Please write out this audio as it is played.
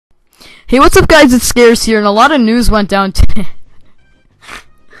Hey, what's up guys, it's Scares here, and a lot of news went down today.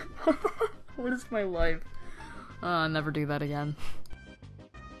 What is my life? I'll never do that again.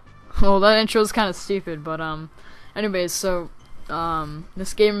 Well, that intro is kind of stupid, but anyways, so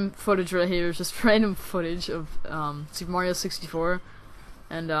this game footage right here is just random footage of Super Mario 64,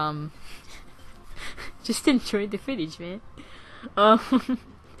 and just enjoy the footage, man.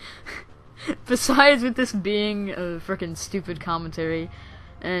 Besides with this being a freaking stupid commentary,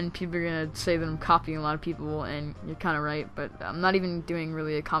 and people are gonna say that I'm copying a lot of people, and you're kind of right, but I'm not even doing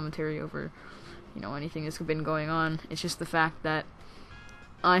really a commentary over, you know, anything that's been going on. It's just the fact that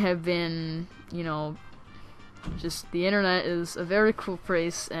I have been, you know, just the internet is a very cool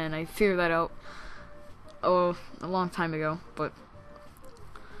place, and I figured that out a long time ago. But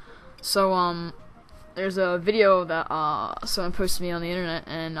so there's a video that someone posted me on the internet,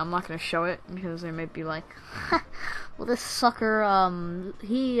 and I'm not gonna show it because they might be like, well, this sucker,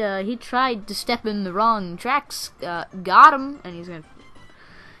 he tried to step in the wrong tracks, got him, and he's gonna,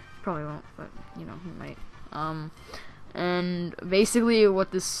 probably won't, but, you know, he might, and basically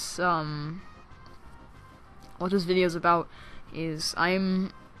what this video is about is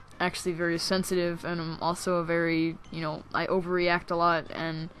I'm actually very sensitive, and I'm also a very, you know, I overreact a lot,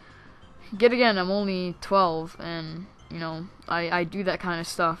 and yet again, I'm only 12, and, you know, I do that kind of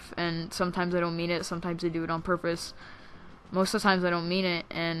stuff, and sometimes I don't mean it, sometimes I do it on purpose. Most of the times I don't mean it,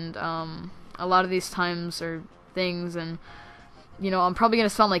 and a lot of these times are things, and, you know, I'm probably gonna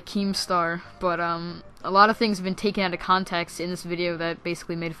sound like Keemstar, but a lot of things have been taken out of context in this video that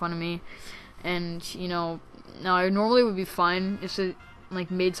basically made fun of me, and, you know, now I normally would be fine if it, like,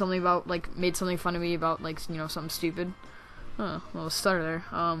 made something fun of me about, like, you know, something stupid. Oh, well, let's start there.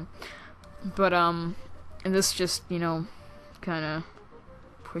 But, and this just, you know, kinda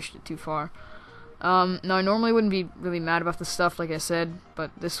pushed it too far. No, I normally wouldn't be really mad about this stuff, like I said, but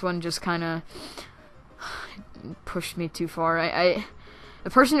this one just kinda pushed me too far.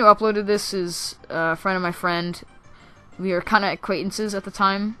 The person who uploaded this is a friend of my friend. We were kinda acquaintances at the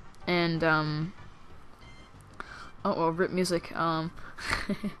time, and, oh, well, rip music, but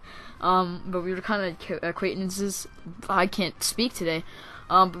we were kinda acquaintances. I can't speak today.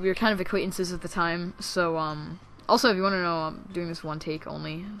 But we were kind of acquaintances at the time, so, also, if you want to know, I'm doing this one take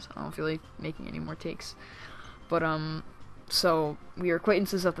only, so I don't feel like making any more takes, but, so, we were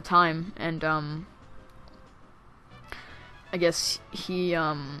acquaintances at the time, and, I guess we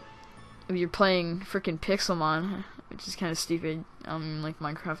were playing frickin' Pixelmon, which is kind of stupid. I don't even like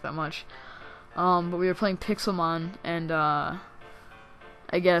Minecraft that much, but we were playing Pixelmon, and,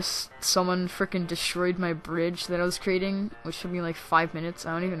 I guess someone frickin' destroyed my bridge that I was creating, which took me like 5 minutes.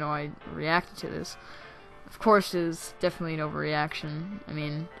 I don't even know I reacted to this. Of course, it is definitely an overreaction. I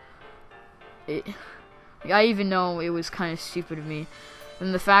mean, I even know it was kind of stupid of me.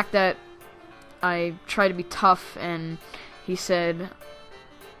 And the fact that I tried to be tough, and he said,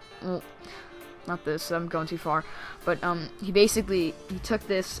 well, not this, I'm going too far, but he took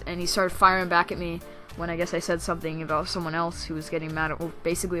this and he started firing back at me when I guess I said something about someone else who was getting mad at,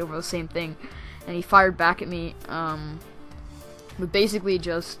 basically over the same thing, and he fired back at me, with basically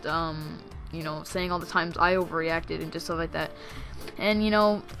just, you know, saying all the times I overreacted and just stuff like that. And, you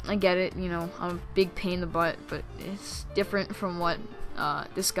know, I get it, you know, I'm a big pain in the butt, but it's different from what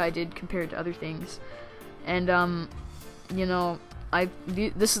this guy did compared to other things. And, you know,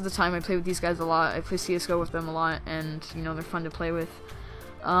 this is the time I play with these guys a lot. I play CSGO with them a lot, and, you know, they're fun to play with.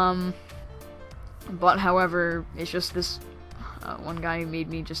 But, however, it's just this one guy who made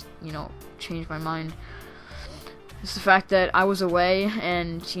me just, you know, change my mind. It's the fact that I was away,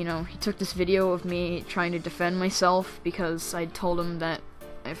 and, you know, he took this video of me trying to defend myself because I told him that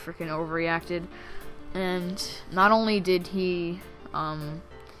I freaking overreacted. And not only did he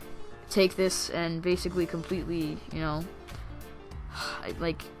take this and basically completely, you know,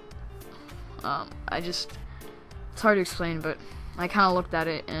 it's hard to explain, but I kind of looked at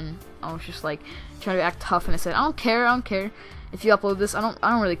it and I was just like trying to act tough, and I said, I don't care if you upload this. I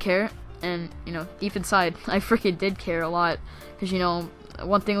don't really care. And, you know, deep inside, I freaking did care a lot, because, you know,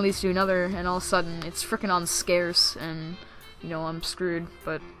 one thing leads to another, and all of a sudden it's freaking on Scarce, and, you know, I'm screwed.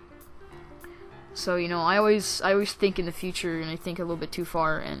 But so, you know, I always think in the future, and I think a little bit too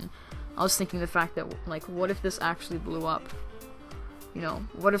far. And I was thinking the fact that, like, what if this actually blew up? You know,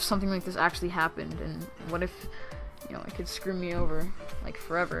 what if something like this actually happened, and what if, you know, it could screw me over, like,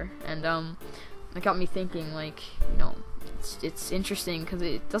 forever. And it got me thinking, like, you know, it's interesting because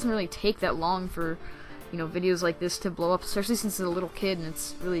it doesn't really take that long for, you know, videos like this to blow up, especially since it's a little kid and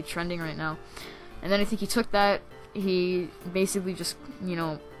it's really trending right now. And then I think he took that, he basically just, you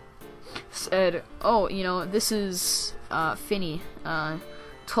know, said, oh, you know, this is Finny,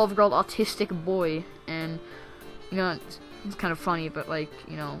 12-year-old autistic boy, and you know, it's kind of funny, but like,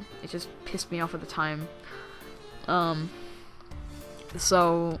 you know, it just pissed me off at the time. And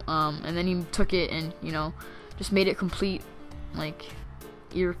then he took it and, you know, just made it complete, like,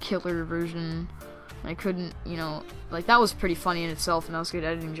 ear killer version. I couldn't, you know, like, that was pretty funny in itself, and that was a good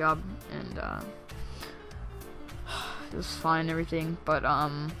editing job, and it was fine and everything, but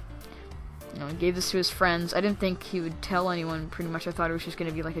you know, he gave this to his friends. I didn't think he would tell anyone, pretty much. I thought it was just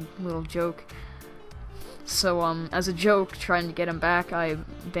gonna be like a little joke. So, as a joke, trying to get him back, I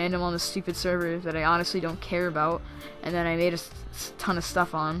banned him on the stupid server that I honestly don't care about, and then I made a ton of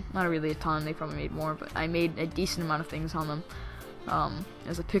stuff on. Not really a ton, they probably made more, but I made a decent amount of things on them,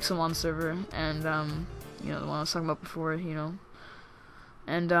 as a Pixelmon server, and, you know, the one I was talking about before, you know,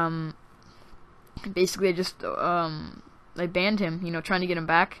 and, basically I just, I banned him, you know, trying to get him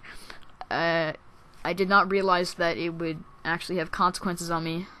back. I did not realize that it would actually have consequences on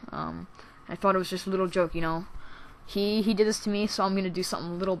me. I thought it was just a little joke, you know. He did this to me, so I'm gonna do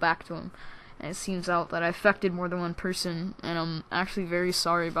something little back to him. And it seems out that I affected more than one person, and I'm actually very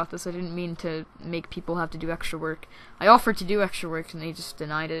sorry about this. I didn't mean to make people have to do extra work. I offered to do extra work, and they just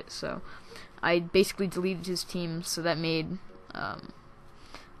denied it, so I basically deleted his team, so that made,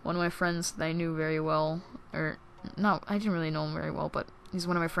 one of my friends that I knew very well, or, no, I didn't really know him very well, but he's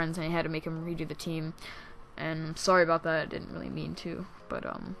one of my friends, and I had to make him redo the team, and I'm sorry about that. I didn't really mean to, but,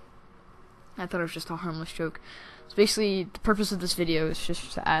 I thought it was just a harmless joke. So basically, the purpose of this video is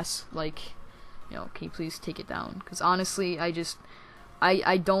just to ask, like, you know, can you please take it down? Because honestly, I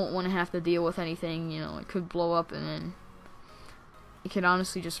don't want to have to deal with anything, you know. It could blow up, and then it could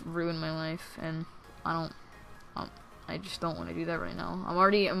honestly just ruin my life, and I just don't want to do that right now. I'm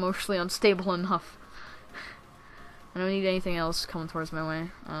already emotionally unstable enough. I don't need anything else coming towards my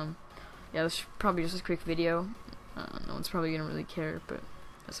way. Yeah, this is probably just a quick video. No one's probably gonna really care, but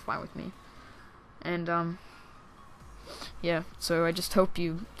that's fine with me. And, yeah, so I just hope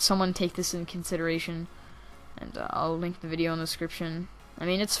someone take this in consideration, and, I'll link the video in the description. I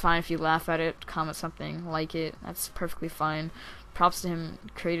mean, it's fine if you laugh at it, comment something, like it, that's perfectly fine. Props to him who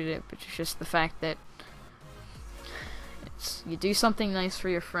created it, but it's just the fact that you do something nice for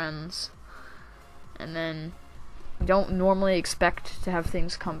your friends, and then you don't normally expect to have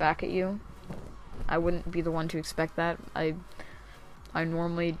things come back at you. I wouldn't be the one to expect that. I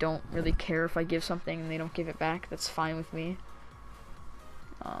normally don't really care if I give something and they don't give it back. That's fine with me.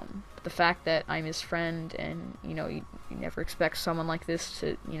 But the fact that I'm his friend, and, you know, you never expect someone like this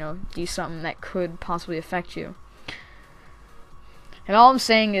to, you know, do something that could possibly affect you. And all I'm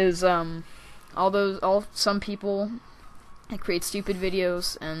saying is, some people that create stupid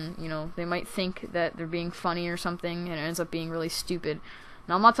videos, and, you know, they might think that they're being funny or something, and it ends up being really stupid.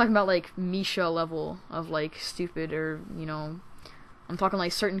 Now, I'm not talking about, like, Misha level of, like, stupid, or, you know, I'm talking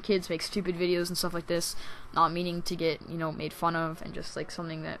like certain kids make stupid videos and stuff like this, not meaning to get, you know, made fun of, and just like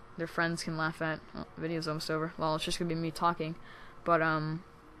something that their friends can laugh at. Oh, the video's almost over. Well, it's just gonna be me talking, but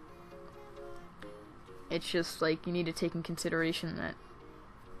it's just like you need to take in consideration that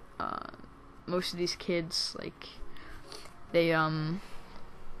most of these kids, like, they don't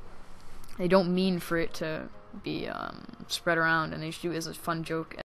mean for it to be spread around, and they just do it as a fun joke.